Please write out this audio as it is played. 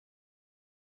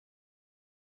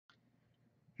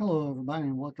Hello everybody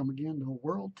and welcome again to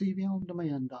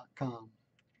WorldTVOnDemand.com.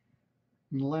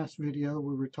 In the last video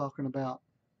we were talking about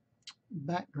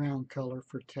background color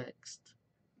for text.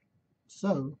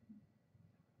 So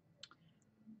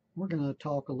we're going to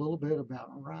talk a little bit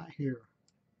about right here.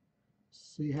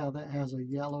 See how that has a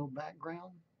yellow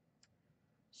background?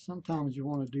 Sometimes you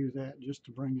want to do that just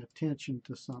to bring attention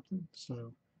to something. So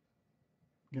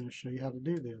I'm going to show you how to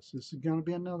do this. This is going to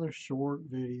be another short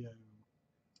video.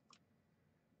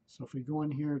 So if we go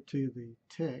in here to the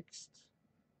text,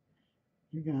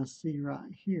 you're going to see right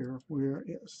here where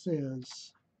it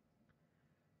says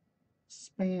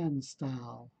span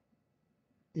style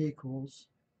equals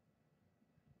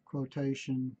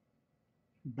quotation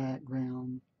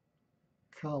background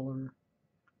color,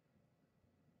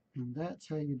 and that's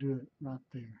how you do it right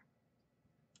there.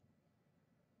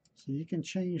 So you can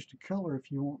change the color if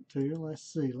you want to. Let's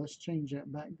see, let's change that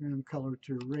background color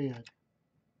to red.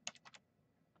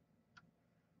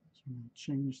 So I'm going to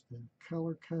change the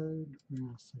color code. We're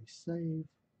going to say save.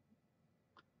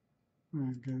 We're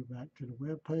going to go back to the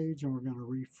web page and we're going to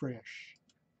refresh.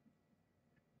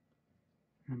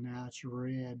 And now it's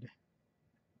red.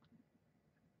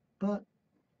 But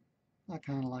I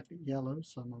kind of like it yellow,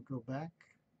 so I'm going to go back.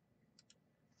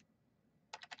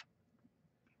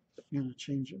 I'm going to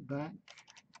change it back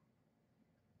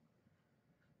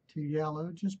to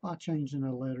yellow just by changing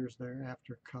the letters there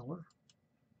after color.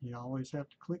 You always have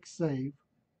to click save.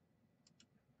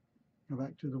 Go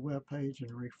back to the web page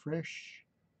and refresh,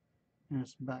 and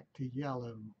it's back to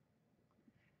yellow.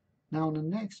 Now in the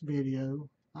next video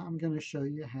I'm going to show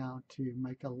you how to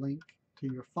make a link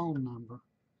to your phone number,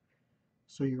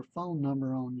 so your phone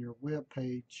number on your web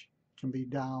page can be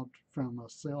dialed from a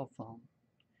cell phone.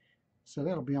 So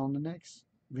that'll be on the next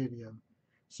video.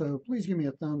 So please give me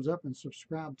a thumbs up and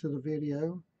subscribe to the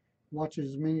video. Watch it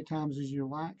as many times as you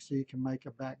like so you can make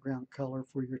a background color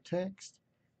for your text.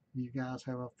 You guys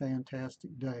have a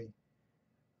fantastic day.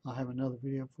 I'll have another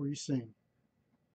video for you soon.